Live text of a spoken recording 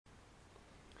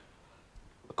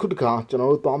ခုတခါကျွန်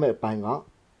တော်တို့သွားမဲ့အပိုင်းက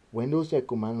Windows ရဲ့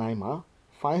command line မှာ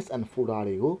files and folder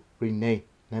တွေကို rename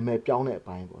နာမည်ပြောင်းတဲ့အ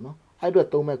ပိုင်းပေါ့နော်အဲ့အတွက်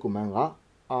သုံးမဲ့ command က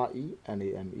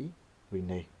rename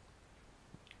rename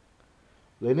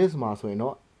Linux မှာဆိုရင်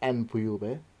တော့ env ကို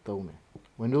ပဲသုံးတယ်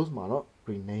Windows မှာတော့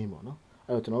rename ပေါ့နော်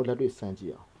အဲ့တော့ကျွန်တော်တို့လက်တွေ့စမ်းကြ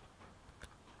ည့်အောင်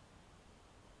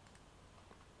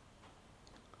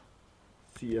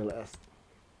cls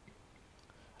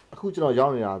အခုကျွန်တော်ရော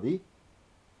က်နေတာဒီ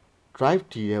drive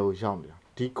D တွေကိုရောက်နေတာ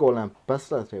ဒီ column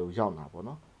backslash တွေကိုရောက်နေတာပေါ့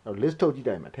နော်အဲ့တော့ list ထုတ်ကြည့်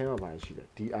တိုင်းမှာအထဲမှာပါရှိတယ်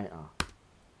dir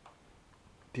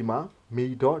ဒီမှာ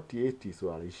me.txt ဆို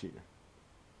တာလေးရှိတယ်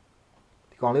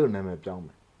ဒီကောင်လေးကိုနာမည်ပြောင်းမ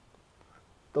ယ်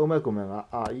သုံးမဲ့ command က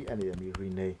rename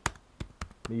rename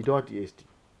me.txt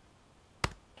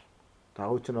ဒါ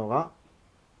ကိုကျွန်တော်က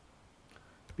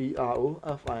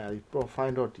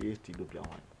profile.txt လို့ပြော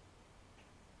င်းလိုက်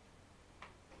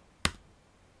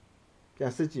ပြ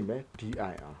န်စစ်ကြည့်မယ် dir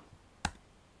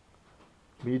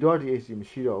me.txt မ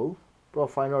ရှိတော့ဘူး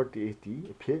profile.txt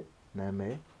အဖြစ်နာမ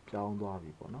ည်ပြောင်းသွား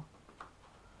ပြီပေါ့နော်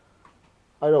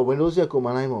အဲ့တော့ Windows ရဲ့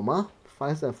command line ပေါ်မှာ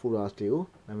files and folders တွေကို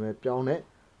နာမည်ပြောင်းတဲ့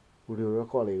video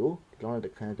record လေးကိုဒီလောက်နဲ့တ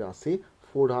ခန်းကြစေ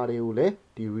folder တွေကိုလည်း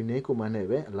ဒီ rename command နဲ့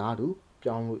ပဲအလားတူ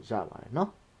ပြောင်းလို့ရပါတယ်เนาะ